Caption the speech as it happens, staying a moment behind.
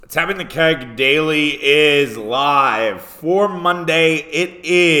What's happening? The Keg Daily is live for Monday. It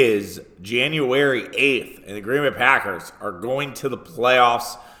is January 8th, and the Green Bay Packers are going to the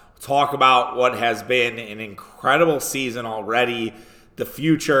playoffs. We'll talk about what has been an incredible season already, the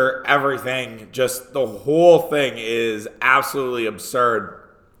future, everything. Just the whole thing is absolutely absurd.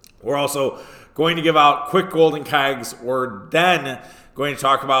 We're also going to give out quick golden kegs. We're then going to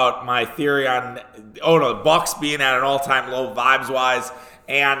talk about my theory on the Bucks being at an all-time low vibes-wise,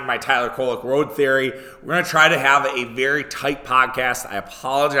 and my Tyler Kolek road theory. We're going to try to have a very tight podcast. I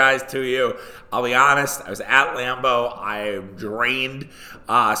apologize to you. I'll be honest, I was at Lambeau. I am drained,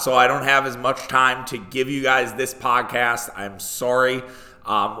 so I don't have as much time to give you guys this podcast. I'm sorry.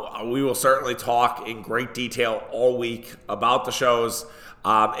 We will certainly talk in great detail all week about the shows.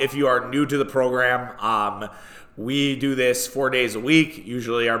 If you are new to the program, we do this 4 days a week.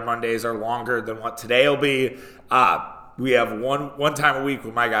 Usually our Mondays are longer than what today will be. We have one time a week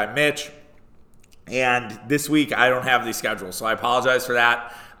with my guy Mitch, and this week I don't have the schedule, so I apologize for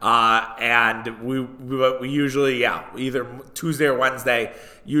that. And we usually, either Tuesday or Wednesday,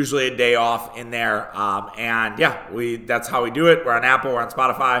 usually a day off in there. That's how we do it. We're on Apple, we're on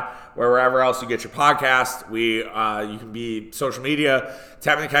Spotify, wherever else you get your podcast. You can be social media,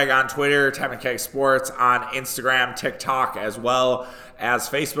 Tapping the Keg on Twitter, Tapping the Keg Sports on Instagram, TikTok, as well as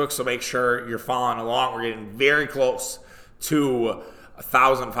Facebook. So make sure you're following along. We're getting very close to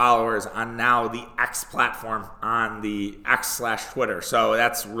 1,000 followers on now the X platform, on the X/Twitter. So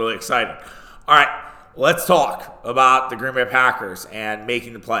that's really exciting. All right, let's talk about the Green Bay Packers and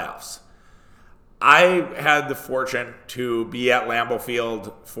making the playoffs. I had the fortune to be at Lambeau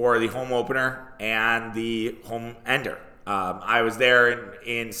Field for the home opener and the home ender. I was there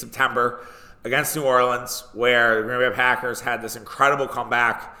in September against New Orleans, where the Green Bay Packers had this incredible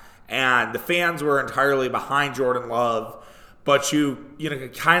comeback, and the fans were entirely behind Jordan Love. But you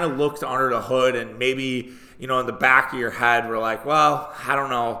kind of looked under the hood, and maybe, in the back of your head were like, well, I don't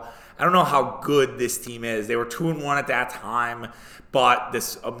know how good this team is. They were 2-1 at that time, but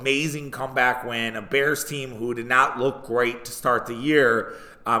this amazing comeback win, a Bears team who did not look great to start the year.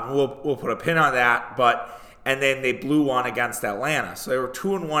 We'll put a pin on that, and then they blew one against Atlanta. So they were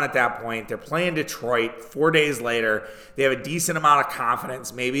 2-1 at that point. They're playing Detroit 4 days later. They have a decent amount of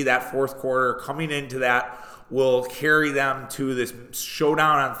confidence. Maybe that fourth quarter coming into that will carry them to this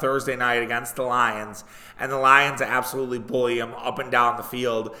showdown on Thursday night against the Lions. And the Lions absolutely bully them up and down the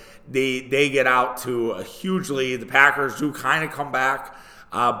field. They get out to a huge lead. The Packers do kind of come back,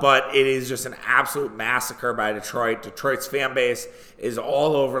 but it is just an absolute massacre by Detroit. Detroit's fan base is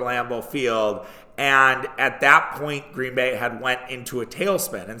all over Lambeau Field. And at that point, Green Bay had went into a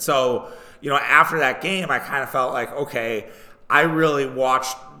tailspin. And so, after that game, I kind of felt like, okay, I really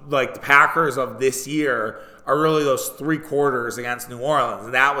watched, the Packers of this year are really those 3 quarters against New Orleans.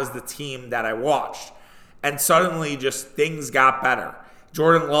 And that was the team that I watched. And suddenly, just things got better.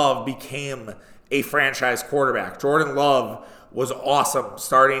 Jordan Love became a franchise quarterback. Jordan Love was awesome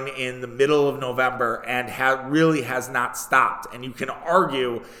starting in the middle of November and really has not stopped. And you can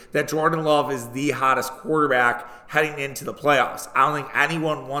argue that Jordan Love is the hottest quarterback heading into the playoffs. I don't think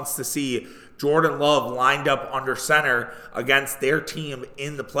anyone wants to see Jordan Love lined up under center against their team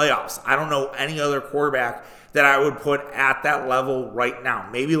in the playoffs. I don't know any other quarterback that I would put at that level right now.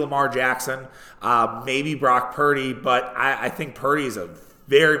 Maybe Lamar Jackson, maybe Brock Purdy, but I think Purdy is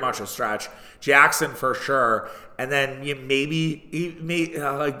very much a stretch. Jackson for sure. And then maybe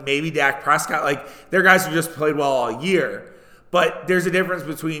Dak Prescott. They're guys who just played well all year. But there's a difference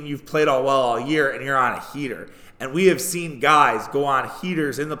between you've played well all year and you're on a heater. And we have seen guys go on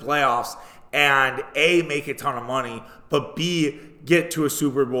heaters in the playoffs and A, make a ton of money, but B, get to a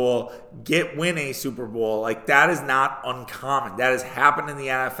Super Bowl, win a Super Bowl. That is not uncommon. That has happened in the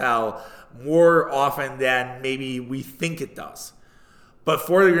NFL more often than maybe we think it does. But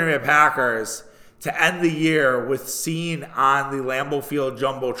for the Green Bay Packers, to end the year with seeing on the Lambeau Field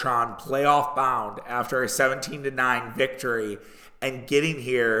Jumbotron playoff bound after a 17-9 victory and getting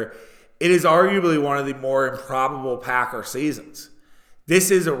here, it is arguably one of the more improbable Packer seasons. This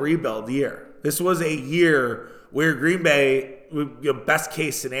is a rebuild year. This was a year where Green Bay, best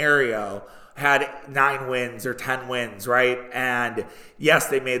case scenario, had 9 wins or 10 wins, right? And yes,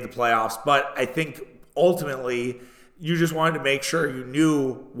 they made the playoffs, but I think ultimately you just wanted to make sure you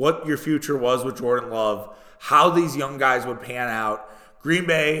knew what your future was with Jordan Love, how these young guys would pan out. Green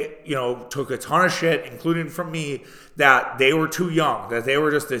Bay, took a ton of shit, including from me, that they were too young, that they were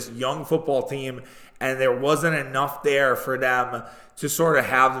just this young football team, and there wasn't enough there for them to sort of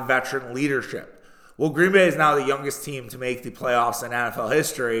have the veteran leadership. Well, Green Bay is now the youngest team to make the playoffs in NFL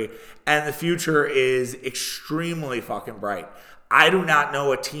history, and the future is extremely fucking bright. I do not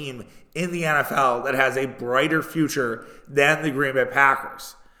know a team in the NFL that has a brighter future than the Green Bay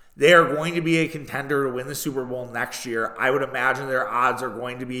Packers. They are going to be a contender to win the Super Bowl next year. I would imagine their odds are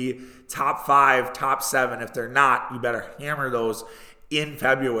going to be top 5, top 7. If they're not, you better hammer those in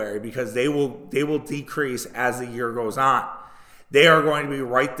February because they will decrease as the year goes on. They are going to be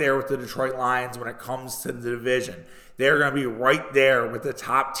right there with the Detroit Lions when it comes to the division. They're going to be right there with the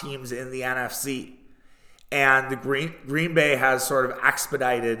top teams in the NFC. And the Green Bay has sort of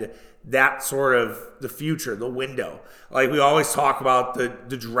expedited that sort of the future, the window. Like we always talk about the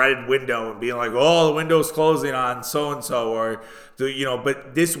dreaded window and being like, oh, the window's closing on so-and-so or,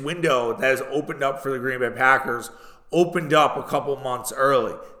 but this window that has opened up for the Green Bay Packers opened up a couple months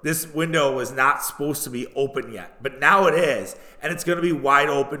early. This window was not supposed to be open yet, but now it is, and it's going to be wide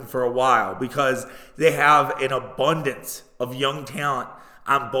open for a while because they have an abundance of young talent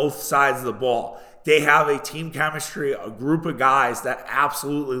on both sides of the ball. They have a team chemistry, a group of guys that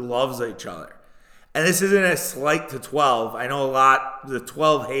absolutely loves each other. And this isn't a slight to 12. I know a lot, the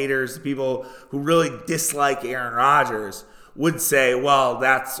 12 haters, the people who really dislike Aaron Rodgers, would say, well,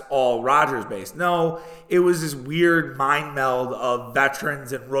 that's all Rodgers based. No, it was this weird mind meld of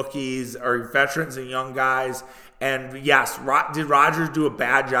veterans and rookies or veterans and young guys. And yes, did Rodgers do a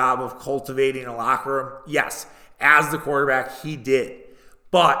bad job of cultivating a locker room? Yes, as the quarterback, he did.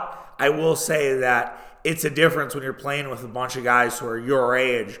 But I will say that it's a difference when you're playing with a bunch of guys who are your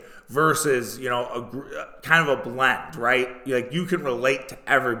age versus, kind of a blend, right? Like you can relate to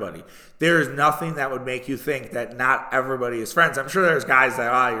everybody. There is nothing that would make you think that not everybody is friends. I'm sure there's guys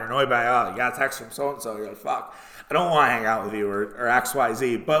that, you're annoyed by, you got a text from so-and-so. You're like, fuck, I don't want to hang out with you or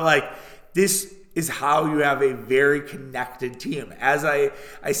XYZ. But like this is how you have a very connected team. As I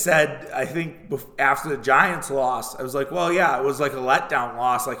said, I think after the Giants lost, I was like, well, yeah, it was like a letdown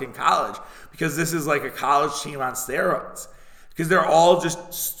loss like in college because this is like a college team on steroids because they're all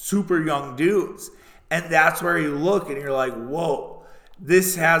just super young dudes. And that's where you look and you're like, whoa,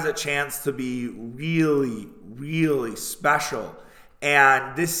 this has a chance to be really, really special.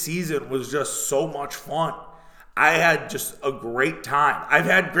 And this season was just so much fun. I had just a great time. I've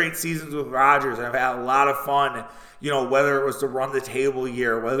had great seasons with Rodgers, and I've had a lot of fun, whether it was the run the table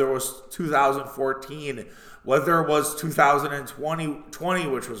year, whether it was 2014, whether it was 2020,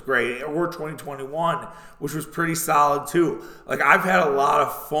 which was great, or 2021, which was pretty solid too. Like, I've had a lot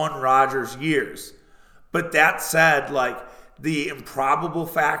of fun Rodgers years. But that said, like, the improbable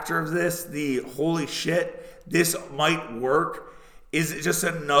factor of this, the holy shit, this might work, is just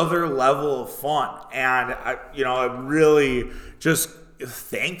another level of fun. And I'm really just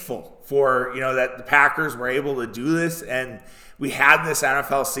thankful for, that the Packers were able to do this and we had this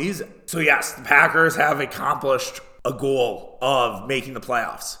NFL season. So yes, the Packers have accomplished a goal of making the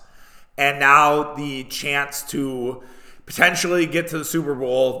playoffs. And now the chance to potentially get to the Super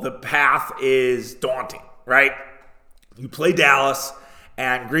Bowl, the path is daunting, right? You play Dallas.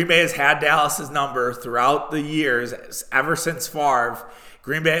 And Green Bay has had Dallas's number throughout the years, ever since Favre.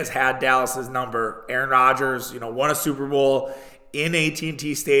 Green Bay has had Dallas's number. Aaron Rodgers, won a Super Bowl in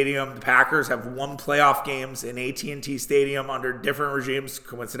AT&T Stadium. The Packers have won playoff games in AT&T Stadium under different regimes,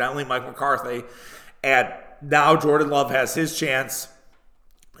 coincidentally Mike McCarthy. And now Jordan Love has his chance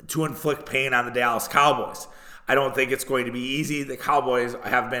to inflict pain on the Dallas Cowboys. I don't think it's going to be easy. The Cowboys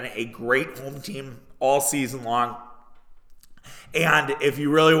have been a great home team all season long. And if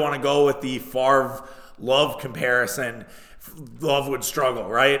you really want to go with the Favre-Love comparison, Love would struggle,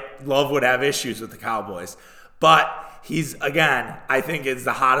 right? Love would have issues with the Cowboys. But he's, again, I think is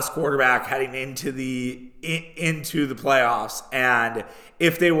the hottest quarterback heading into the playoffs. And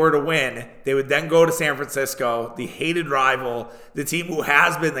if they were to win, they would then go to San Francisco, the hated rival, the team who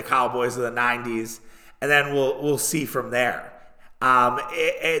has been the Cowboys of the 90s. And then we'll see from there.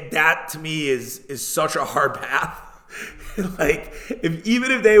 That, to me, is such a hard path. Like, even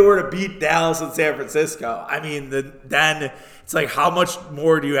if they were to beat Dallas and San Francisco, I mean, then it's like, how much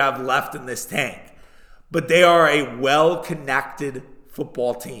more do you have left in this tank? But they are a well-connected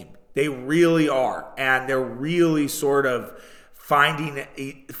football team. They really are. And they're really sort of finding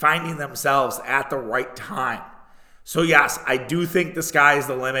themselves at the right time. So, yes, I do think the sky is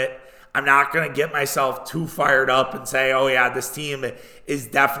the limit. I'm not going to get myself too fired up and say, oh, yeah, this team is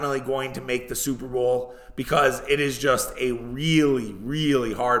definitely going to make the Super Bowl because it is just a really,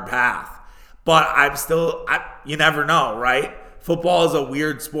 really hard path. But you never know, right? Football is a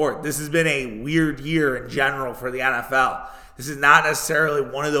weird sport. This has been a weird year in general for the NFL. This is not necessarily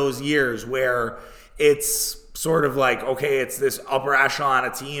one of those years where it's sort of like, okay, it's this upper echelon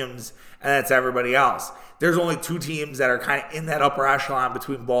of teams and it's everybody else. there's only two teams that are kind of in that upper echelon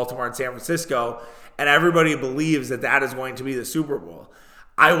between Baltimore and San Francisco, and everybody believes that that is going to be the Super Bowl.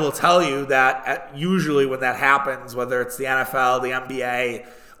 I will tell you that usually when that happens, whether it's the NFL, the NBA,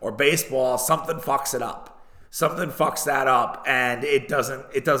 or baseball, something fucks it up. Something fucks that up, and it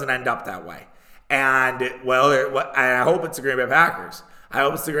doesn't end up that way. And, I hope it's the Green Bay Packers. I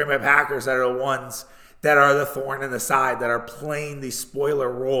hope it's the Green Bay Packers that are the ones that are the thorn in the side, that are playing the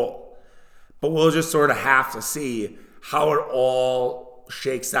spoiler role. But we'll just sort of have to see how it all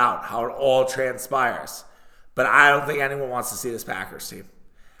shakes out, how it all transpires. But I don't think anyone wants to see this Packers team.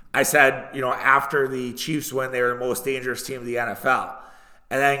 I said, after the Chiefs win, they were the most dangerous team of the NFL.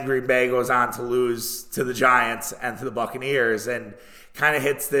 And then Green Bay goes on to lose to the Giants and to the Buccaneers and kind of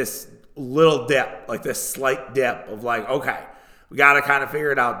hits this little dip, like this slight dip of like, okay, we got to kind of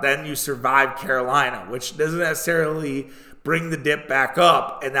figure it out. Then you survive Carolina, which doesn't necessarily bring the dip back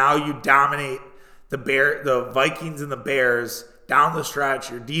up. And now you dominate the Vikings and the Bears down the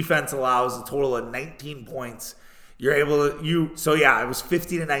stretch. Your defense allows a total of 19 points. You're able to, it was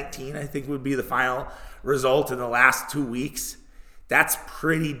 50-19, I think would be the final result in the last 2 weeks. That's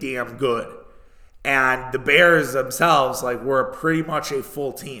pretty damn good. And the Bears themselves, were pretty much a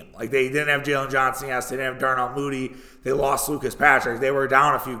full team. They didn't have Jalen Johnson, yes, they didn't have Darnell Mooney, they lost Lucas Patrick, they were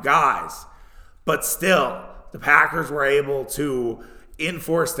down a few guys. But still, the Packers were able to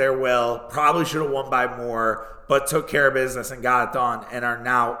enforce their will, probably should have won by more, but took care of business and got it done, and are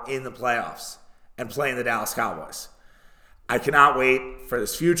now in the playoffs and playing the Dallas Cowboys. I cannot wait for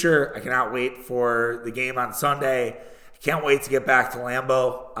this future. I cannot wait for the game on Sunday. Can't wait to get back to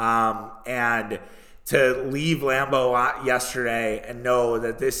Lambeau and to leave Lambeau yesterday and know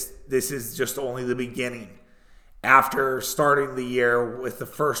that this is just only the beginning. After starting the year with the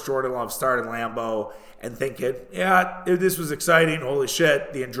first Jordan Love start in Lambeau and thinking, yeah, this was exciting, holy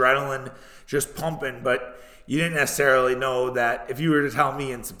shit, the adrenaline just pumping, but you didn't necessarily know that if you were to tell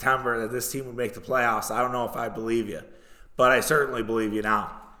me in September that this team would make the playoffs, I don't know if I believe you, but I certainly believe you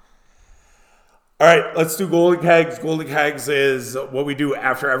now. All right, let's do Golden Kegs. Golden Kegs is what we do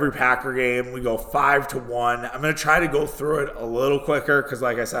after every Packer game. We go 5-1. I'm going to try to go through it a little quicker because,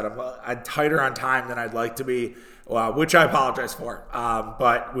 like I said, I'm tighter on time than I'd like to be, which I apologize for.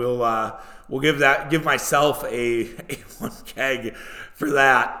 But we'll give myself a one keg for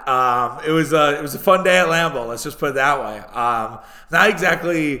that. It was a fun day at Lambeau. Let's just put it that way. Not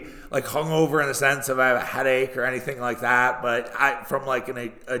exactly hungover in the sense of I have a headache or anything like that, but from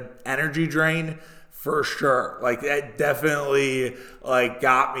an energy drain for sure. That definitely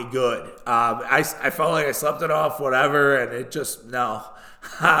got me good. I felt like I slept it off, whatever, and it just no.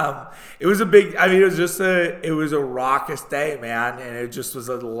 It was it was a raucous day, man, and it just was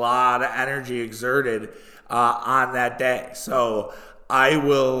a lot of energy exerted on that day. So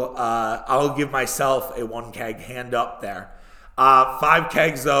I'll give myself a one keg hand up there. 5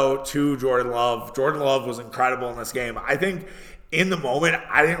 kegs, though, to Jordan Love. Jordan Love was incredible in this game. I think in the moment,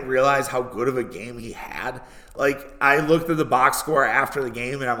 I didn't realize how good of a game he had. I looked at the box score after the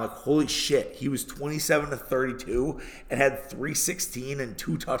game, and I'm like, holy shit. He was 27-32 and had 316 and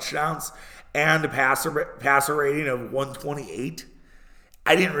 2 touchdowns and a passer rating of 128.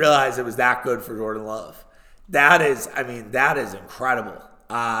 I didn't realize it was that good for Jordan Love. That is incredible.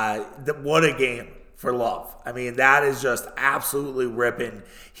 What a game for Love. That is just absolutely ripping.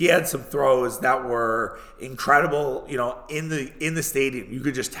 He had some throws that were incredible, in the stadium. You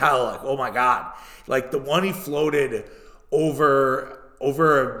could just tell, oh my God. The one he floated over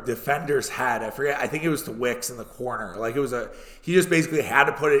a defender's head. I think it was to Wicks in the corner. He just basically had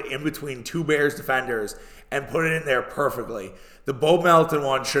to put it in between 2 Bears defenders and put it in there perfectly. The Bo Melton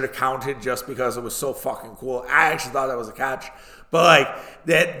one should have counted just because it was so fucking cool. I actually thought that was a catch. But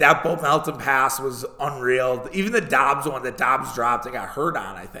that Bo Melton pass was unreal. Even the Dobbs one that Dobbs dropped and got hurt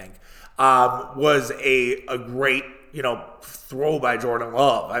on, I think, was a great, throw by Jordan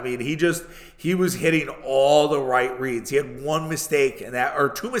Love. He was hitting all the right reads. He had one mistake or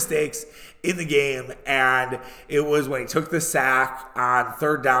 2 mistakes in the game, and it was when he took the sack on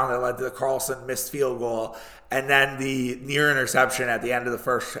 3rd down that led to the Carlson missed field goal, and then the near interception at the end of the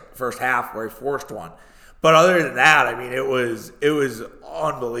first half where he forced one. But other than that, it was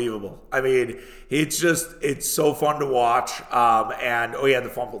unbelievable. It's so fun to watch. And he had the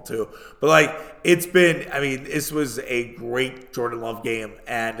fumble too. But this was a great Jordan Love game.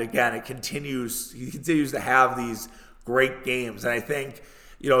 And again, he continues to have these great games. And I think,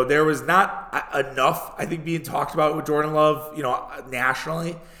 there was not enough, being talked about with Jordan Love,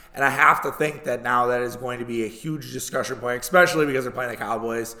 nationally. And I have to think that now that is going to be a huge discussion point, especially because they're playing the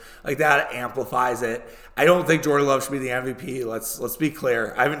Cowboys. Like, that amplifies it. I don't think Jordan Love should be the MVP. Let's be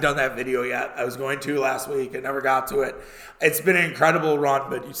clear. I haven't done that video yet. I was going to last week. I never got to it. It's been an incredible run,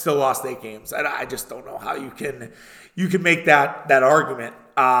 but you still lost 8 games. And I just don't know how you can make that argument.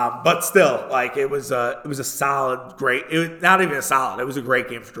 But still, like, it was a solid, great. It was not even a solid. It was a great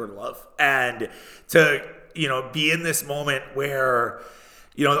game for Jordan Love. And to be in this moment where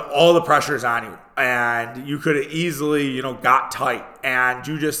all the pressure is on you, and you could have easily, got tight, and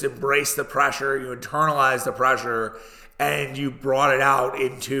you just embraced the pressure, you internalized the pressure, and you brought it out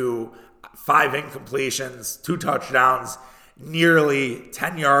into 5 incompletions, 2 touchdowns, nearly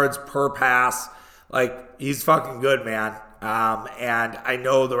 10 yards per pass. Like, he's fucking good, man. And I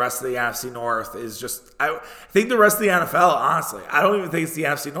know the rest of the NFC North is just, I think the rest of the NFL, honestly, I don't even think it's the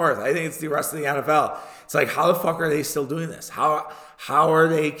NFC North. I think it's the rest of the NFL. It's like, how the fuck are they still doing this? How are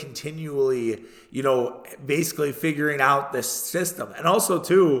they continually, basically figuring out this system? And also,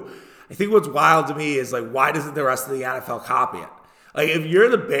 too, I think what's wild to me is, like, why doesn't the rest of the NFL copy it? Like, if you're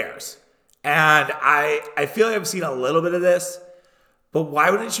the Bears, and I feel like I've seen a little bit of this, but why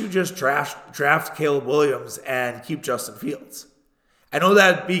wouldn't you just draft Caleb Williams and keep Justin Fields? I know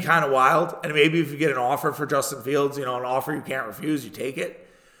that'd be kind of wild, and maybe if you get an offer for Justin Fields, an offer you can't refuse, you take it.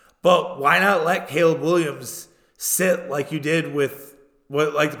 But why not let Caleb Williams sit like you did with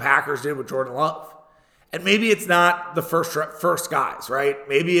like the Packers did with Jordan Love? And maybe it's not the first guys, right?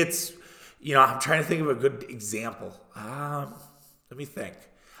 Maybe it's, I'm trying to think of a good example. Let me think.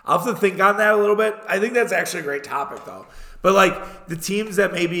 I'll have to think on that a little bit. I think that's actually a great topic, though. But, like, the teams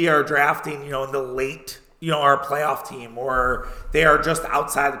that maybe are drafting, in the late, are a playoff team, or they are just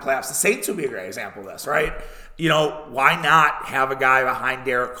outside the playoffs. The Saints would be a great example of this, right? Why not have a guy behind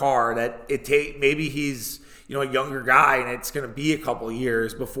Derek Carr that maybe he's, a younger guy, and it's going to be a couple of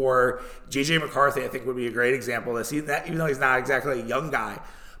years before J.J. McCarthy, I think, would be a great example of this, even though he's not exactly a young guy.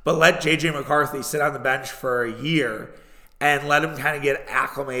 But let J.J. McCarthy sit on the bench for a year and let him kind of get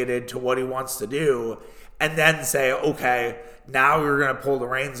acclimated to what he wants to do, and then say, okay, now we're going to pull the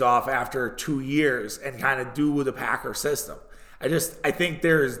reins off after 2 years and kind of do the Packer system. I think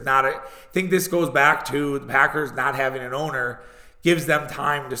this goes back to the Packers not having an owner gives them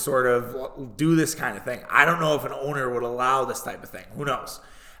time to sort of do this kind of thing. I don't know if an owner would allow this type of thing. Who knows?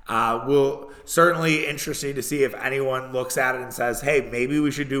 We'll certainly interesting to see if anyone looks at it and says, hey, maybe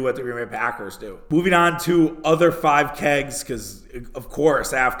we should do what the Green Bay Packers do. Moving on to other 5 kegs, because, of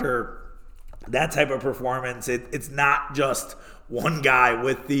course, after that type of performance, it's not just one guy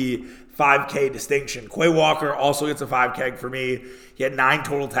with the 5K distinction. Quay Walker also gets a 5 keg for me. He had 9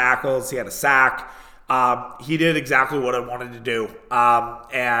 total tackles. He had a sack. He did exactly what I wanted to do.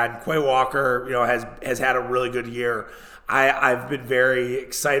 And Quay Walker, has had a really good year. I've been very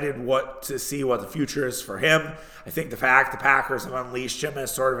excited to see what the future is for him. I think the fact the Packers have unleashed him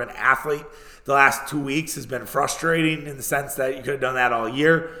as sort of an athlete the last 2 weeks has been frustrating in the sense that you could have done that all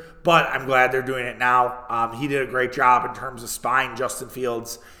year. But I'm glad they're doing it now. He did a great job in terms of spying Justin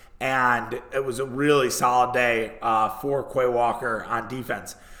Fields, and it was a really solid day for Quay Walker on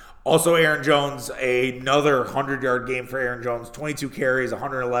defense. Also, Aaron Jones, another 100-yard game for Aaron Jones, 22 carries,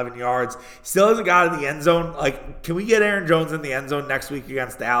 111 yards. Still hasn't got in the end zone. Like, can we get Aaron Jones in the end zone next week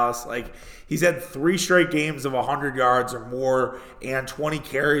against Dallas? Like, he's had 3 straight games of 100 yards or more and 20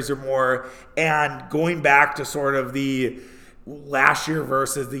 carries or more. And going back to sort of the last year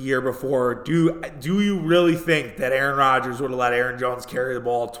versus the year before, do you really think that Aaron Rodgers would have let Aaron Jones carry the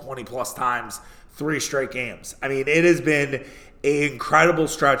ball 20-plus times 3 straight games? I mean, it has been an incredible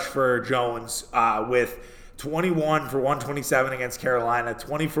stretch for Jones with 21 for 127 against Carolina,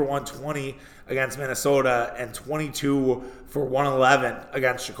 20 for 120 against Minnesota, and 22 for 111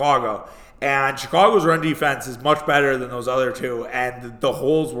 against Chicago. And Chicago's run defense is much better than those other 2, and the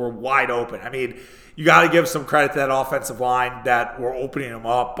holes were wide open. I mean, you got to give some credit to that offensive line that were opening them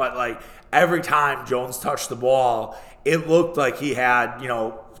up, but like every time Jones touched the ball, it looked like he had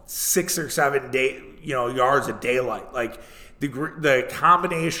 6 or 7 yards of daylight. Like the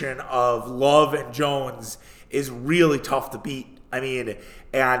combination of Love and Jones is really tough to beat. I mean,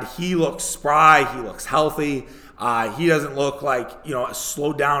 and he looks spry, he looks healthy. He doesn't look like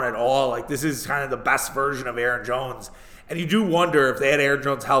slowed down at all. Like, this is kind of the best version of Aaron Jones. And you do wonder if they had Aaron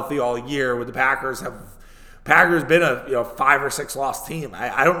Jones healthy all year, would the Packers been a 5 or 6 loss team?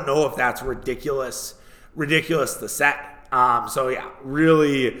 I don't know if that's ridiculous to set. So yeah,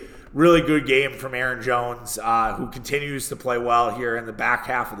 really, really good game from Aaron Jones, who continues to play well here in the back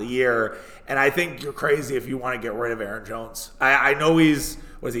half of the year. And I think you're crazy if you want to get rid of Aaron Jones. I know he's,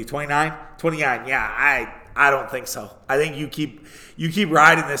 was he 29? 29, yeah. I don't think so. I think you keep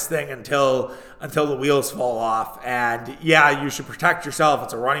riding this thing until the wheels fall off. And yeah, you should protect yourself.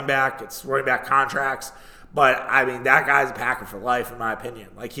 It's a running back. It's running back contracts. But, I mean, that guy's a Packer for life, in my opinion.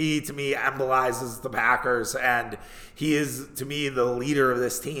 Like, he, to me, embolizes the Packers, and he is, to me, the leader of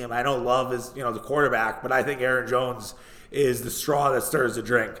this team. I know Love is, the quarterback, but I think Aaron Jones is the straw that stirs the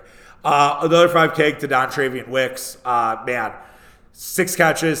drink. Another 5 keg to Dontrevion Wicks. Man, 6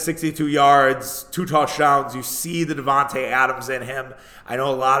 catches, 62 yards, 2 touchdowns. You see the Devontae Adams in him. I know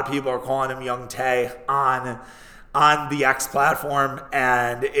a lot of people are calling him Young Tay on the X platform,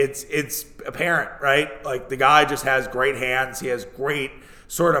 and it's apparent, right? Like, the guy just has great hands. He has great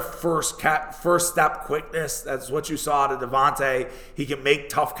sort of first step quickness. That's what you saw to Devontae. He can make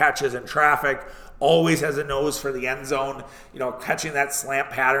tough catches in traffic. Always has a nose for the end zone. Catching that slant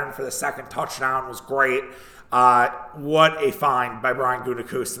pattern for the second touchdown was great. What a find by Brian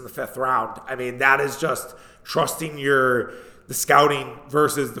Gutekunst in the 5th round. I mean, that is just trusting the scouting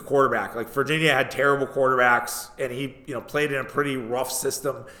versus the quarterback. Like, Virginia had terrible quarterbacks, and he, played in a pretty rough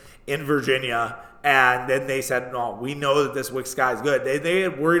system in Virginia. And then they said, no, we know that this Wicks guy's good. They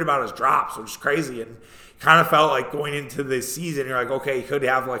had worried about his drops, which is crazy. And kind of felt like going into the season, you're like, okay, he could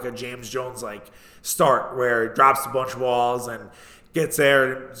have like a James Jones like start where he drops a bunch of balls and gets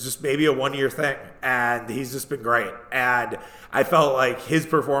there. It's just maybe a 1-year thing. And he's just been great. And I felt like his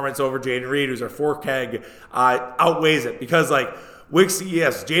performance over Jaden Reed, who's our 4 keg, outweighs it. Because, like, Wicks,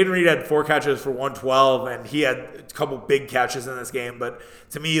 yes, Jaden Reed had 4 catches for 112, and he had a couple big catches in this game. But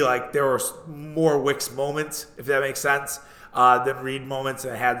to me, like, there were more Wicks moments, if that makes sense, than Reed moments,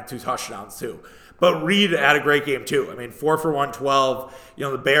 and had 2 touchdowns, too. But Reed had a great game, too. I mean, 4 for 112.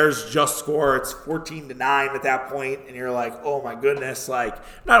 The Bears just score. It's 14-9 at that point, and you're like, oh, my goodness. Like,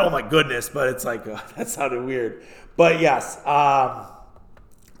 not oh, my goodness, but it's like, that sounded weird. But, yes,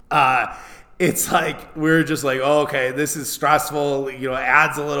 it's like we're just like, oh, okay, this is stressful.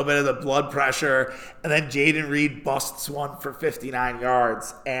 Adds a little bit of the blood pressure. And then Jaden Reed busts one for 59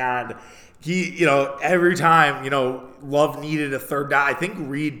 yards. And he, every time, Love needed a 3rd down. I think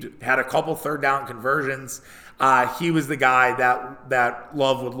Reed had a couple 3rd down conversions. He was the guy that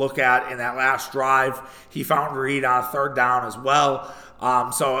Love would look at in that last drive. He found Reed on a 3rd down as well.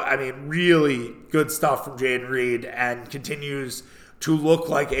 So, I mean, really good stuff from Jaden Reed, and continues to look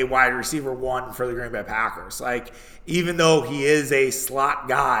like a wide receiver 1 for the Green Bay Packers. Like, even though he is a slot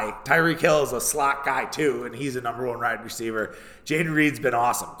guy, Tyreek Hill is a slot guy too, and he's a number 1 wide receiver. Jaden Reed's been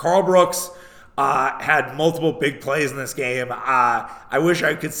awesome. Carl Brooks had multiple big plays in this game. I wish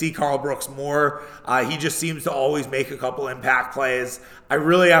I could see Carl Brooks more. He just seems to always make a couple impact plays. I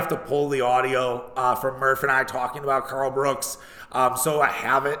really have to pull the audio from Murph and I talking about Carl Brooks, so I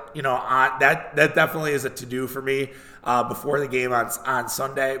have it. That definitely is a to-do for me before the game on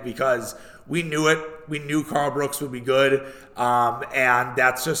Sunday, because we knew it. We knew Carl Brooks would be good, and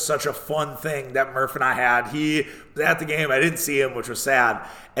that's just such a fun thing that Murph and I had. He was at the game. I didn't see him, which was sad,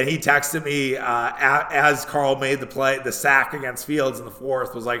 and he texted me as Carl made the sack against Fields in the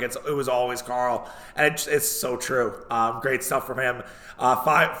 4th. Was like, it was always Carl, and it's so true. Great stuff from him.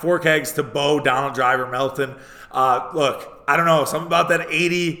 4 kegs to Bo, Donald Driver, Melton. Look, I don't know, something about that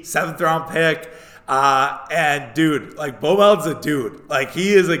 7th round pick. And dude, like, Bo Melton's a dude. Like,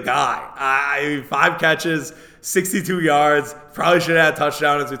 he is a guy. 5 catches, 62 yards. Probably should have had a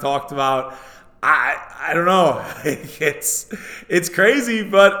touchdown, as we talked about. I don't know. It's crazy,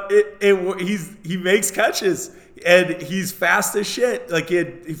 but he makes catches, and he's fast as shit. Like, he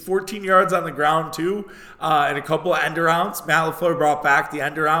had 14 yards on the ground too, and a couple of end arounds. Matt LaFleur brought back the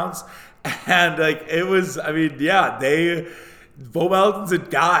end arounds, and like, it was. I mean, yeah, Bo Melton's a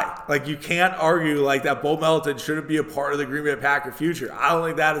guy. Like, you can't argue like that Bo Melton shouldn't be a part of the Green Bay Packer future. I don't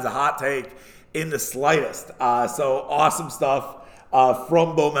think that is a hot take in the slightest. So awesome stuff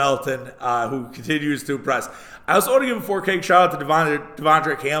from Bo Melton, who continues to impress. I also want to give a 4K shout out to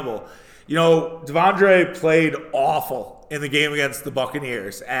Devondre Campbell. Devondre played awful in the game against the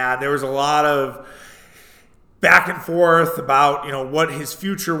Buccaneers, and there was a lot of back and forth about, what his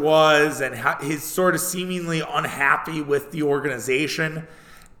future was, and how he's sort of seemingly unhappy with the organization.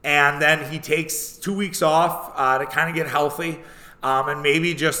 And then he takes 2 weeks off to kind of get healthy, and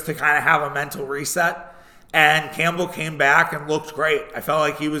maybe just to kind of have a mental reset. And Campbell came back and looked great. I felt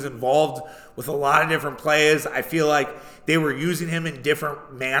like he was involved with a lot of different plays. I feel like they were using him in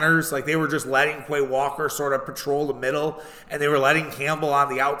different manners. Like, they were just letting Quay Walker sort of patrol the middle, and they were letting Campbell on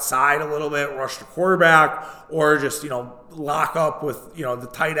the outside a little bit, rush the quarterback, or just, lock up with, the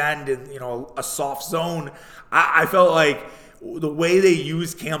tight end in, a soft zone. I felt like the way they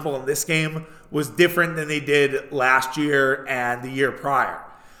used Campbell in this game was different than they did last year and the year prior.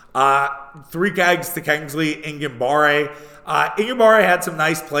 3 kegs to Kingsley Ingambare. Ingambare had some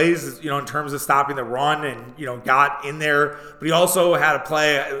nice plays, in terms of stopping the run and, got in there. But he also had a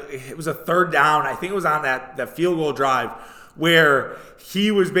play. It was a 3rd down. I think it was on that field goal drive where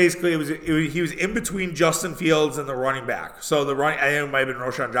he was basically, he was in between Justin Fields and the running back. So I think it might have been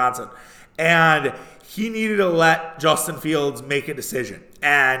Roschon Johnson. And he needed to let Justin Fields make a decision.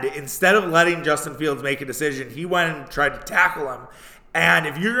 And instead of letting Justin Fields make a decision, he went and tried to tackle him. And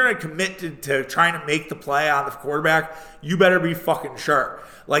if you're going to commit to trying to make the play on the quarterback, you better be fucking sure.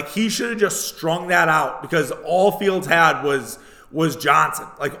 Like, he should have just strung that out, because all Fields had was Johnson.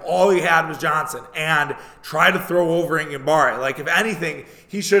 Like, all he had was Johnson, and try to throw over Ingambare. Like, if anything,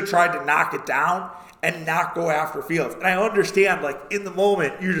 he should have tried to knock it down and not go after Fields. And I understand, like, in the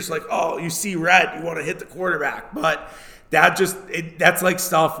moment, you're just like, oh, you see red, you want to hit the quarterback. But that's like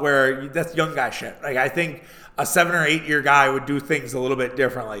stuff where that's young guy shit. Like, I think a 7 or 8 year guy would do things a little bit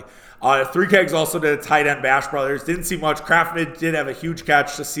differently. 3 kegs also did a tight end Bash Brothers. Didn't see much. Kraftman did have a huge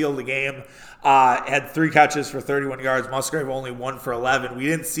catch to seal the game. Had 3 catches for 31 yards. Musgrave only 1 for 11. We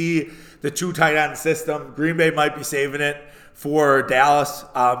didn't see the 2 tight end system. Green Bay might be saving it for Dallas.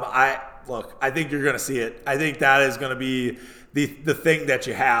 I think you're going to see it. I think that is going to be the thing that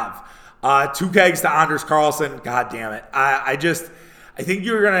you have. 2 kegs to Anders Carlson. God damn it. I think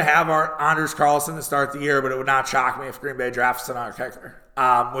you're going to have our Anders Carlson to start the year, but it would not shock me if Green Bay drafts another kicker,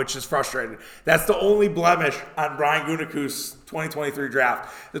 which is frustrating. That's the only blemish on Brian Gutekunst's 2023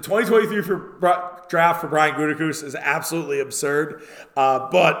 draft. The 2023 draft for Brian Gutekunst is absolutely absurd,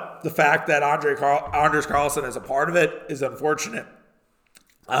 but the fact that Anders Carlson is a part of it is unfortunate.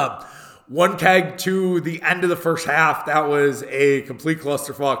 1 keg to the end of the first half. That was a complete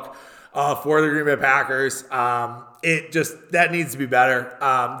clusterfuck for the Green Bay Packers. That needs to be better.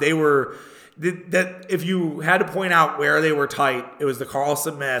 If you had to point out where they were tight, it was the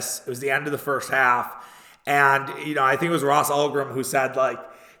Carlson miss. It was the end of the first half. And, I think it was Ross Ulgram who said, like,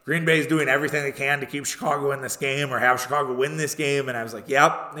 Green Bay's doing everything they can to keep Chicago in this game or have Chicago win this game. And I was like,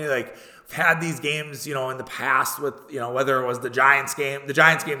 yep. And we've had these games, in the past with, whether it was the Giants game. The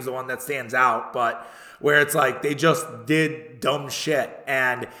Giants game is the one that stands out, but where it's like they just did dumb shit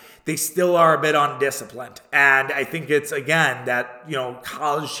and they still are a bit undisciplined. And I think it's, again, that,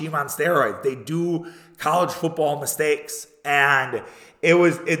 college team on steroids. They do college football mistakes. And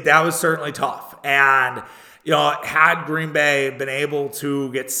that was certainly tough. And, had Green Bay been able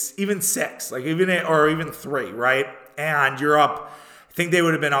to get even 6, like even 3, right? And you're up, I think they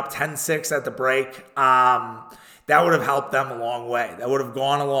would have been up 10-6 at the break. That would have helped them a long way. That would have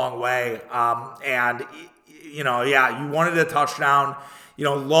gone a long way. You wanted a touchdown.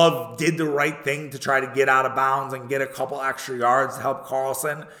 Love did the right thing to try to get out of bounds and get a couple extra yards to help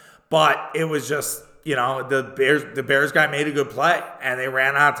Carlson. But it was just, the Bears guy made a good play and they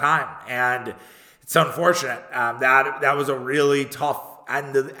ran out of time. And it's unfortunate. That was a really tough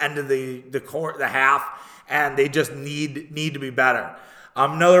end of the half, and they just need to be better.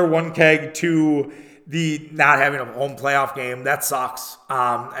 Another 1 keg to the not having a home playoff game. That sucks.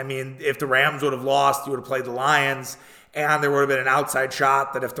 If the Rams would have lost, you would have played the Lions. And there would have been an outside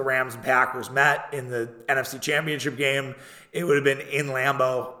shot that if the Rams and Packers met in the NFC Championship game, it would have been in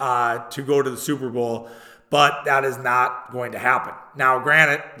Lambeau to go to the Super Bowl. But that is not going to happen. Now,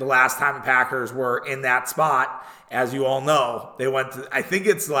 granted, the last time the Packers were in that spot, as you all know, they went to, I think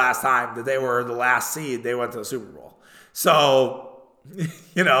it's the last time that they were the last seed, they went to the Super Bowl. So,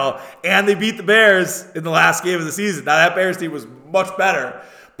 and they beat the Bears in the last game of the season. Now, that Bears team was much better.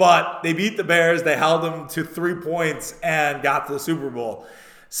 But they beat the Bears. They held them to 3 points and got to the Super Bowl.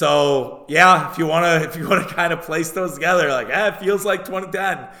 So yeah, if you want to kind of place those together, like it feels like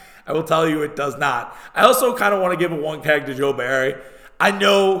 2010. I will tell you, it does not. I also kind of want to give a 1 keg to Joe Barry. I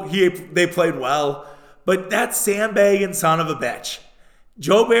know they played well, but that sandbagging son of a bitch,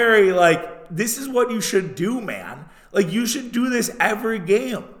 Joe Barry. Like, this is what you should do, man. Like, you should do this every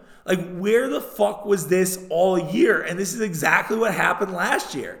game. Like, where the fuck was this all year? And this is exactly what happened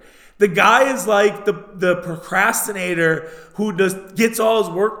last year. The guy is like the procrastinator who just gets all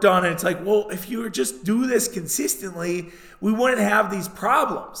his work done. And it's like, well, if you would just do this consistently, we wouldn't have these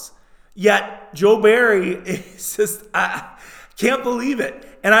problems. Yet Joe Barry is just, I can't believe it.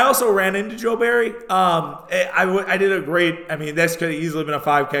 And I also ran into Joe Barry. I did a great, this could have easily been a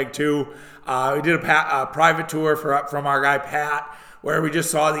 5 keg too. We did a private tour from our guy Pat, where we just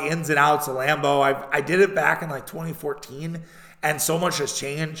saw the ins and outs of Lambeau. I did it back in like 2014, and so much has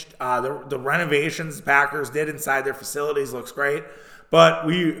changed. The renovations the Packers did inside their facilities looks great. But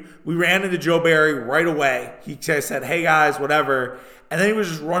we ran into Joe Barry right away. He said, hey guys, whatever. And then he was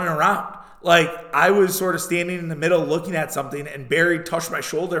just running around. Like, I was sort of standing in the middle looking at something, and Barry touched my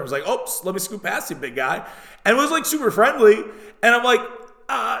shoulder and was like, oops, let me scoot past you, big guy. And it was like super friendly. And I'm like,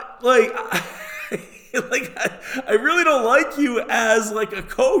 I really don't like you as like a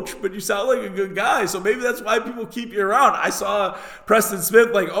coach, but you sound like a good guy. So maybe that's why people keep you around. I saw Preston Smith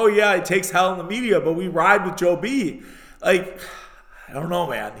like, oh yeah, he takes hell in the media, but we ride with Joe B. Like, I don't know,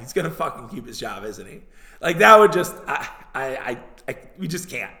 man. He's going to fucking keep his job, isn't he? Like, that would just, we just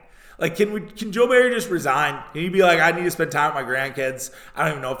can't. Like, can Joe Barry just resign? Can he be like, I need to spend time with my grandkids? I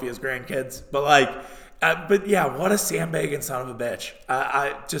don't even know if he has grandkids, but like, but yeah, what a sandbagging son of a bitch.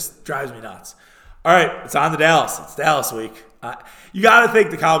 It just drives me nuts. All right, it's on to Dallas. It's Dallas week. You got to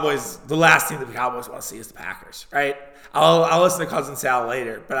think the Cowboys, the last team that the Cowboys want to see is the Packers, right? I'll listen to Cousin Sal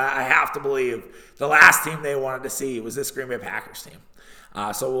later, but I have to believe the last team they wanted to see was this Green Bay Packers team.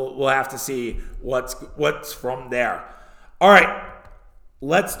 So we'll have to see what's from there. All right,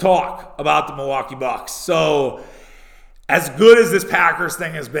 let's talk about the Milwaukee Bucks. So as good as this Packers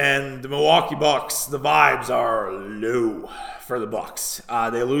thing has been, the Milwaukee Bucks, the vibes are low for the Bucks.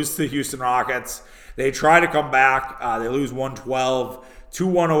 They lose to the Houston Rockets. They try to come back. They lose 112 to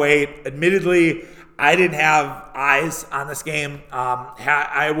 108. Admittedly, I didn't have eyes on this game.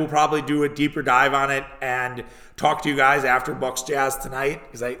 I will probably do a deeper dive on it and talk to you guys after Bucks Jazz tonight,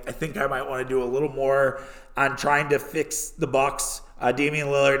 because I think I might want to do a little more on trying to fix the Bucks. Damian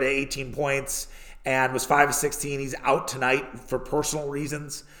Lillard at 18 points and was 5 of 16. He's out tonight for personal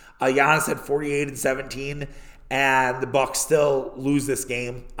reasons. Giannis had 48 and 17, and the Bucks still lose this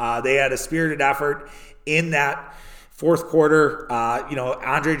game. They had a spirited effort in that fourth quarter.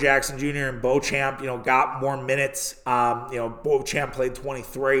 Andre Jackson Jr. and Beauchamp, got more minutes. Beauchamp played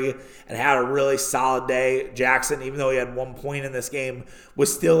 23 and had a really solid day. Jackson, even though he had 1 point in this game,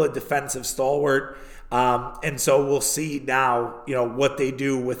 was still a defensive stalwart. And so we'll see now, what they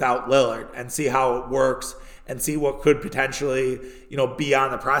do without Lillard and see how it works and see what could potentially, be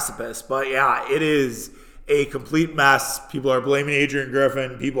on the precipice. But yeah, it is a complete mess. People are blaming Adrian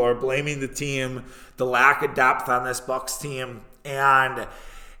Griffin. People are blaming the team, the lack of depth on this Bucks team. And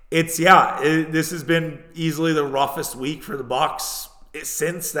this has been easily the roughest week for the Bucks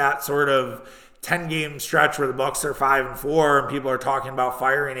since that sort of 10-game stretch where the Bucks are 5-4 and people are talking about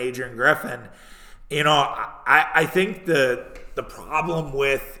firing Adrian Griffin. I think the problem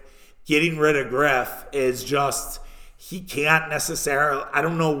with getting rid of Griff is just he can't necessarily, I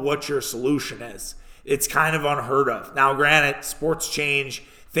don't know what your solution is. It's kind of unheard of. Now, granted, sports change.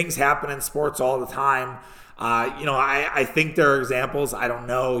 Things happen in sports all the time. I think there are examples. I don't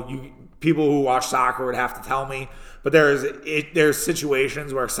know. People who watch soccer would have to tell me. But there's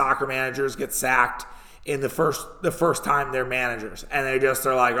situations where soccer managers get sacked in the first time they're managers. And they just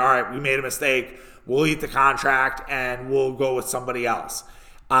are like, all right, we made a mistake. We'll eat the contract and we'll go with somebody else.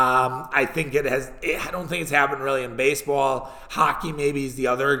 I don't think it's happened really in baseball. Hockey maybe is the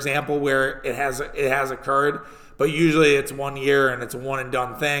other example where it has occurred, but usually it's 1 year and it's a one and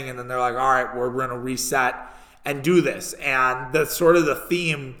done thing, and then they're like, all right, we're going to reset and do this. And the sort of the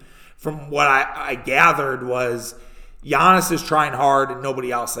theme from what I gathered was Giannis is trying hard and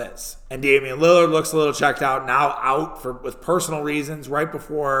nobody else is. And Damian Lillard looks a little checked out, now out with personal reasons right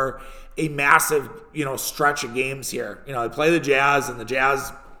before a massive, stretch of games here. They play the Jazz, and the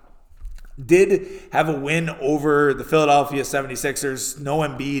Jazz did have a win over the Philadelphia 76ers, no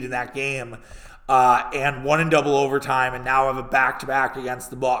Embiid in that game, and won in double overtime, and now have a back-to-back against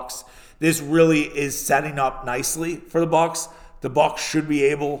the Bucks. This really is setting up nicely for the Bucks. The Bucks should be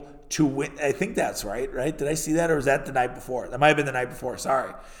able to win. I think that's right? Did I see that, or was that the night before? That might have been the night before.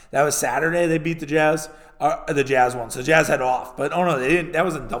 Sorry. That was Saturday they beat the Jazz. The Jazz won. So the Jazz had off. But, oh, no, they didn't. That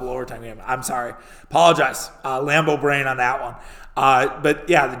was a double overtime game. I'm sorry. Apologize. Lambeau brain on that one. But,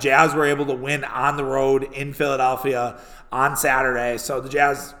 yeah, the Jazz were able to win on the road in Philadelphia on Saturday. So the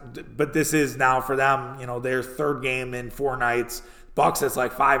Jazz, but this is now for them, their third game in 4 nights. Bucks, it's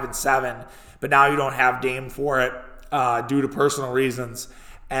like 5-7. But now you don't have Dame for it due to personal reasons.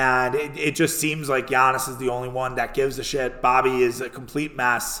 And it just seems like Giannis is the only one that gives a shit. Bobby is a complete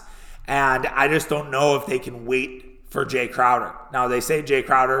mess. And I just don't know if they can wait for Jay Crowder. Now, they say Jay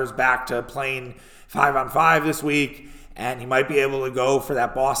Crowder is back to playing 5-on-5 this week, and he might be able to go for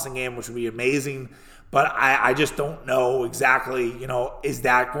that Boston game, which would be amazing. But I just don't know exactly, is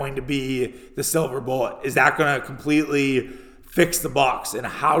that going to be the silver bullet? Is that going to completely fix the Bucks? And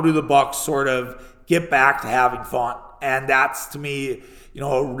how do the Bucks sort of get back to having fun? And that's, to me,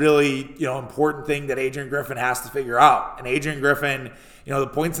 a really, important thing that Adrian Griffin has to figure out. And Adrian Griffin, the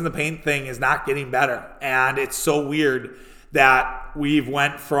points in the paint thing is not getting better. And it's so weird that we've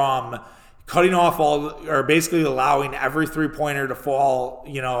went from cutting off or basically allowing every three-pointer to fall,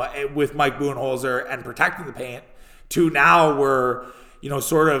 with Mike Budenholzer and protecting the paint, to now we're,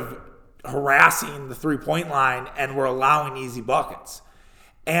 sort of harassing the three-point line and we're allowing easy buckets.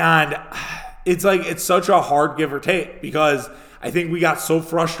 And it's like, it's such a hard give or take, because I think we got so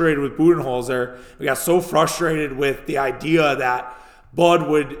frustrated with Budenholzer. We got so frustrated with the idea that Bud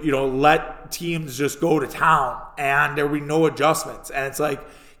would, let teams just go to town and there would be no adjustments. And it's like,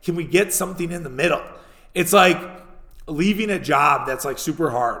 can we get something in the middle? It's like leaving a job that's like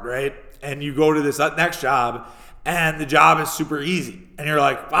super hard, right? And you go to this next job and the job is super easy. And you're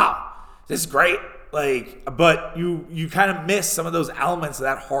like, wow, this is great. But you kind of miss some of those elements of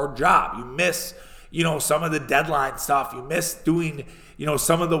that hard job. You miss, some of the deadline stuff. You miss doing,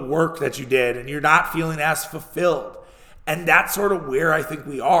 some of the work that you did, and you're not feeling as fulfilled. And that's sort of where I think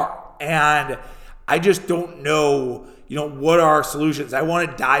we are. And I just don't know, what are our solutions. I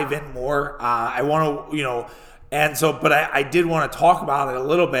want to dive in more. I want to, but I did want to talk about it a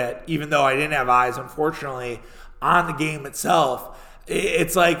little bit, even though I didn't have eyes, unfortunately, on the game itself.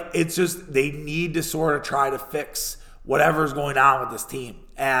 It's like, it's just, they need to sort of try to fix whatever's going on with this team.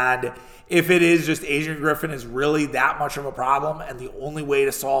 And if it is just Adrian Griffin is really that much of a problem, and the only way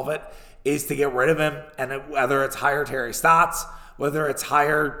to solve it is to get rid of him, and whether it's hire Terry Stotts, whether it's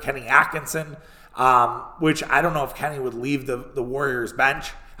hire Kenny Atkinson, which I don't know if Kenny would leave the Warriors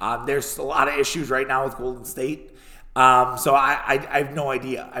bench. There's a lot of issues right now with Golden State. So I have no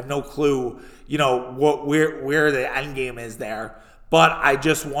idea. I have no clue, where the end game is there. But I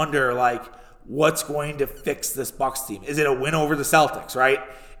just wonder, what's going to fix this Bucks team? Is it a win over the Celtics, right?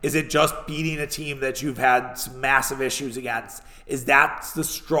 Is it just beating a team that you've had some massive issues against? Is that the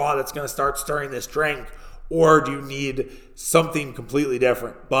straw that's going to start stirring this drink? Or do you need something completely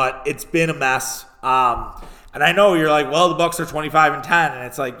different? But it's been a mess. And I know you're like, well, the Bucks are 25-10. And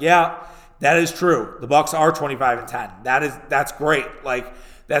it's like, yeah, that is true. The Bucks are 25-10. That's great.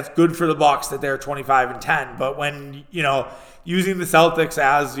 That's good for the Bucks that they're 25-10. But when, using the Celtics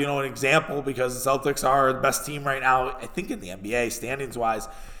as, an example, because the Celtics are the best team right now, I think in the NBA standings wise,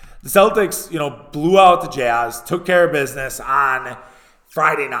 the Celtics, blew out the Jazz, took care of business on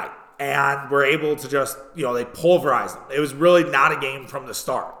Friday night, and were able to just, they pulverized them. It was really not a game from the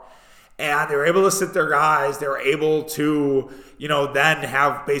start. And they were able to sit their guys. They were able to, then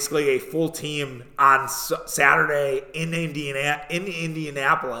have basically a full team on Saturday in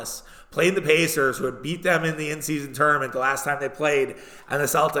Indianapolis, playing the Pacers, who had beat them in the in-season tournament the last time they played, and the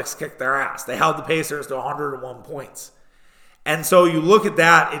Celtics kicked their ass. They held the Pacers to 101 points. And so you look at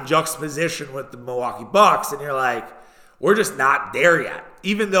that in juxtaposition with the Milwaukee Bucks, and you're like, we're just not there yet.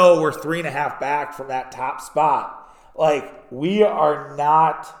 Even though we're 3.5 back from that top spot, we are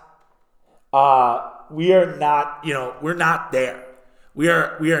not we're not there. We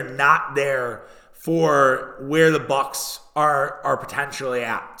are not there for where the Bucks are potentially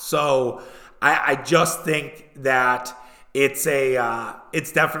at. So I just think that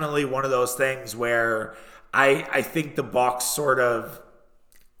it's definitely one of those things where I think the Bucks sort of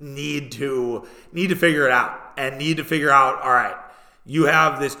need to figure it out, and need to figure out, all right, you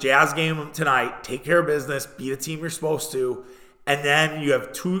have this Jazz game tonight, take care of business, beat a team you're supposed to, and then you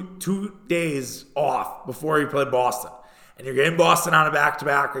have two days off before you play Boston. And you're getting Boston on a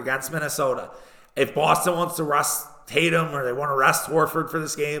back-to-back against Minnesota. If Boston wants to rest Tatum or they want to rest Horford for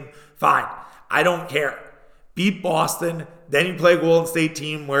this game, fine. I don't care. Beat Boston, then you play a Golden State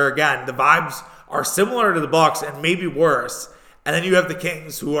team where, again, the vibes are similar to the Bucks and maybe worse. And then you have the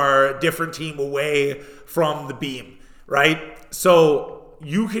Kings, who are a different team away from the beam, right? So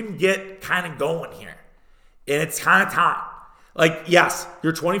you can get kind of going here. And it's kind of time. Yes,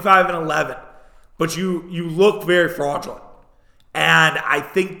 you're 25-11, but you look very fraudulent. And I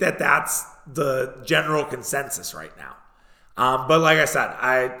think that that's the general consensus right now. But like I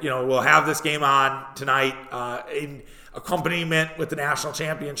said, we'll have this game on tonight in accompaniment with the national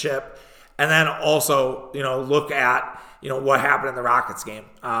championship, and then also, look at, what happened in the Rockets game,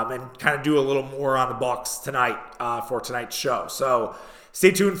 and kind of do a little more on the Bucks tonight for tonight's show. So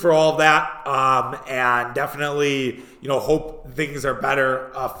stay tuned for all of that, and definitely, hope things are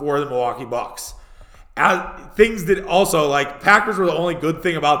better for the Milwaukee Bucks. Things that also, Packers were the only good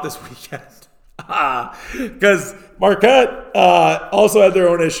thing about this weekend. Because Marquette also had their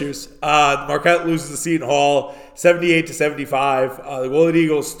own issues. Marquette loses to Seton Hall 78-75. The Golden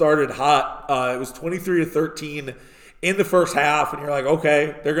Eagles started hot. It was 23-13 in the first half, and you're like,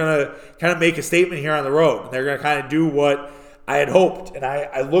 okay, they're going to kind of make a statement here on the road. They're going to kind of do what I had hoped. And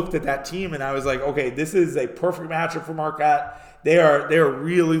I looked at that team, and I was like, okay, this is a perfect matchup for Marquette. They are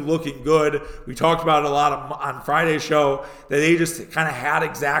really looking good. We talked about it a lot on Friday's show, that they just kind of had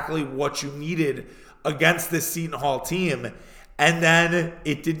exactly what you needed against this Seton Hall team. And then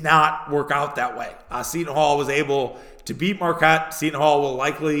it did not work out that way. Seton Hall was able to beat Marquette. Seton Hall will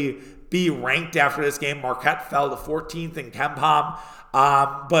likely be ranked after this game. Marquette fell to 14th in KenPom.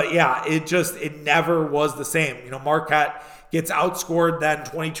 But yeah, it never was the same. Marquette gets outscored then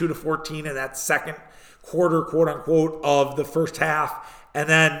 22-14 in that second quarter, quote unquote, of the first half. And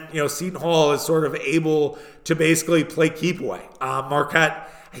then, Seton Hall is sort of able to basically play keep away. Marquette,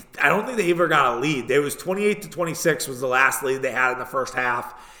 I don't think they ever got a lead. It was 28-26 was the last lead they had in the first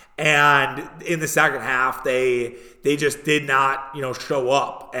half. And in the second half, they just did not, show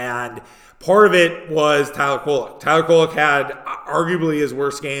up. And part of it was Tyler Kolek. Tyler Kolek had arguably his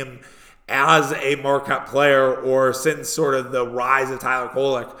worst game as a Marquette player, or since sort of the rise of Tyler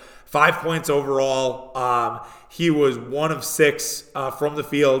Kolek. 5 points overall. He was 1 of 6 from the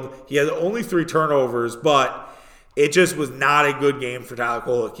field. He had only 3 turnovers, but it just was not a good game for Tyler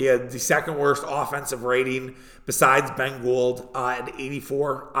Kolek. He had the second worst offensive rating besides Ben Gould at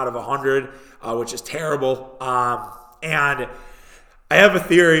 84 out of 100, which is terrible. And I have a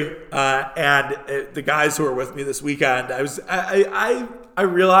theory, and the guys who were with me this weekend, I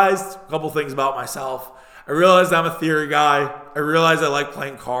realized a couple things about myself. I realized I'm a theory guy. I realized I like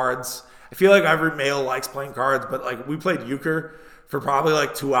playing cards. I feel like every male likes playing cards, but we played euchre for probably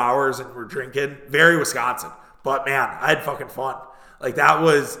 2 hours and we're drinking. Very Wisconsin. But man, I had fucking fun. That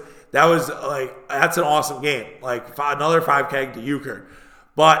was that's an awesome game. Another 5 keg to euchre.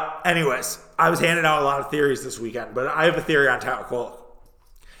 But anyways, I was handing out a lot of theories this weekend, but I have a theory on Tyler Kolek.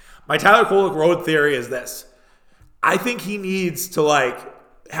 My Tyler Kolek road theory is this. I think he needs to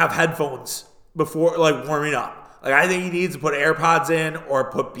have headphones before warming up. I think he needs to put AirPods in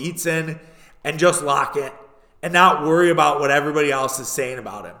or put Beats in and just lock in and not worry about what everybody else is saying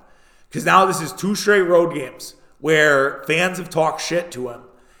about him. Because now this is 2 straight road games where fans have talked shit to him,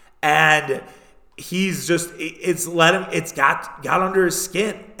 and he's just it's got under his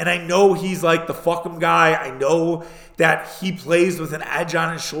skin. And I know he's the fuck 'em guy. I know that he plays with an edge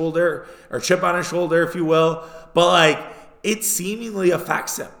on his shoulder, or chip on his shoulder, if you will. But it seemingly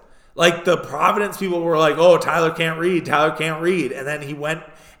affects him. The Providence people were oh, Tyler can't read. And then he went,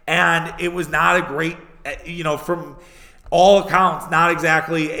 and it was not a great, from all accounts, not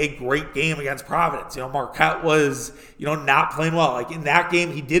exactly a great game against Providence. Marquette was, not playing well. In that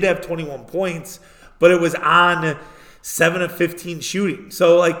game, he did have 21 points, but it was on 7 of 15 shooting.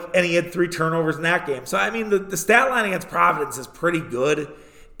 So, and he had 3 turnovers in that game. So, the stat line against Providence is pretty good.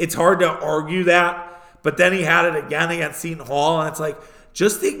 It's hard to argue that. But then he had it again against Seton Hall, and it's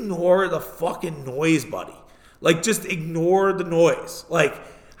just ignore the fucking noise, buddy. Just ignore the noise.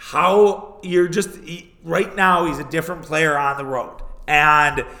 How you're right now, he's a different player on the road.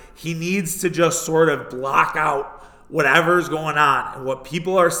 And he needs to just sort of block out whatever's going on and what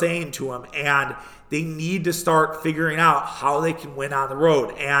people are saying to him. And they need to start figuring out how they can win on the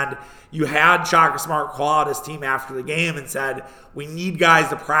road. And you had Shaka Smart call out his team after the game and said, we need guys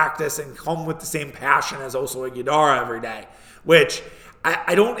to practice and come with the same passion as Oso Iguodala every day, which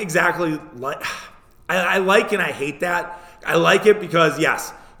I don't exactly like. I like and I hate that. I like it because,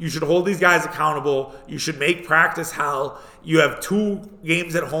 yes, you should hold these guys accountable. You should make practice hell. You have 2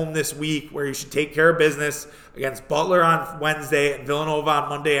 games at home this week where you should take care of business against Butler on Wednesday and Villanova on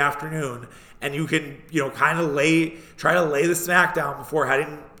Monday afternoon. And you can, kind of try to lay the smack down before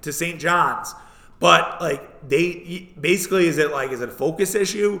heading to St. John's. But they basically, is it a focus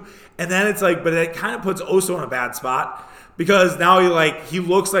issue? And then it's but it kind of puts Oso in a bad spot because now he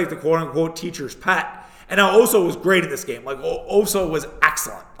looks like the quote unquote teacher's pet. And now Oso was great in this game. Oso was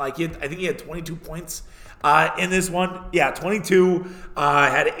excellent. I think he had 22 points in this one. Yeah, 22.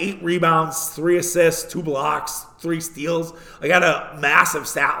 Had 8 rebounds, 3 assists, 2 blocks, 3 steals. Had a massive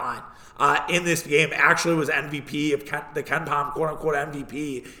stat line. In this game, actually was MVP of the KenPom quote-unquote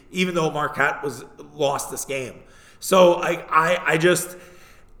MVP, even though Marquette lost this game. So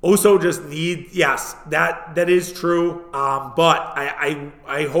Oso just needs, yes, that is true, but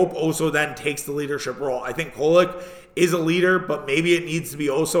I hope Oso then takes the leadership role. I think Kolek is a leader, but maybe it needs to be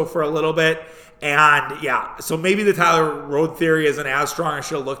Oso for a little bit. And yeah, so maybe the Tyler Road theory isn't as strong. I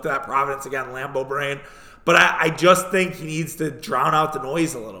should have looked at that Providence again, Lambeau brain. But I just think he needs to drown out the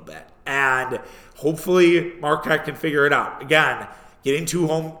noise a little bit. And hopefully Marquette can figure it out. Again, getting 2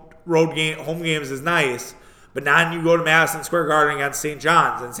 home games is nice, but now you go to Madison Square Garden against St.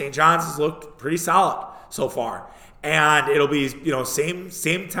 John's, and St. John's has looked pretty solid so far. And it'll be,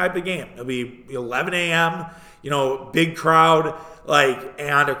 same type of game. It'll be 11 a.m. big crowd,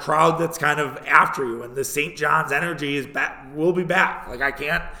 and a crowd that's kind of after you. And the St. John's energy is back, will be back. I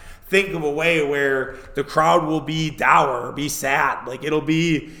can't think of a way where the crowd will be dour or be sad. It'll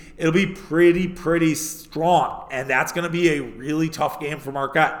be pretty strong, and that's going to be a really tough game for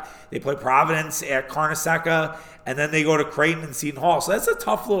Marquette. They play Providence at Carnesecca, and then they go to Creighton and Seton Hall. So that's a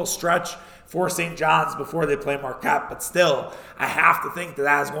tough little stretch for St. John's before they play Marquette. But still, I have to think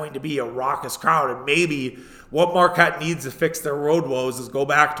that is going to be a raucous crowd, and maybe what Marquette needs to fix their road woes is go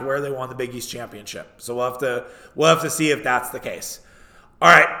back to where they won the Big East Championship. So we'll have to see if that's the case. All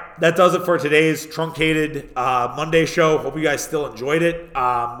right, that does it for today's truncated Monday show. Hope you guys still enjoyed it.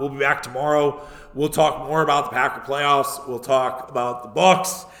 We'll be back tomorrow. We'll talk more about the Packer playoffs. We'll talk about the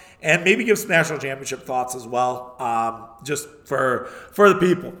Bucks and maybe give some national championship thoughts as well, just for the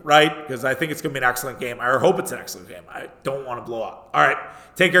people, right? Because I think it's going to be an excellent game. I hope it's an excellent game. I don't want to blow up. All right,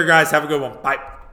 take care, guys. Have a good one. Bye.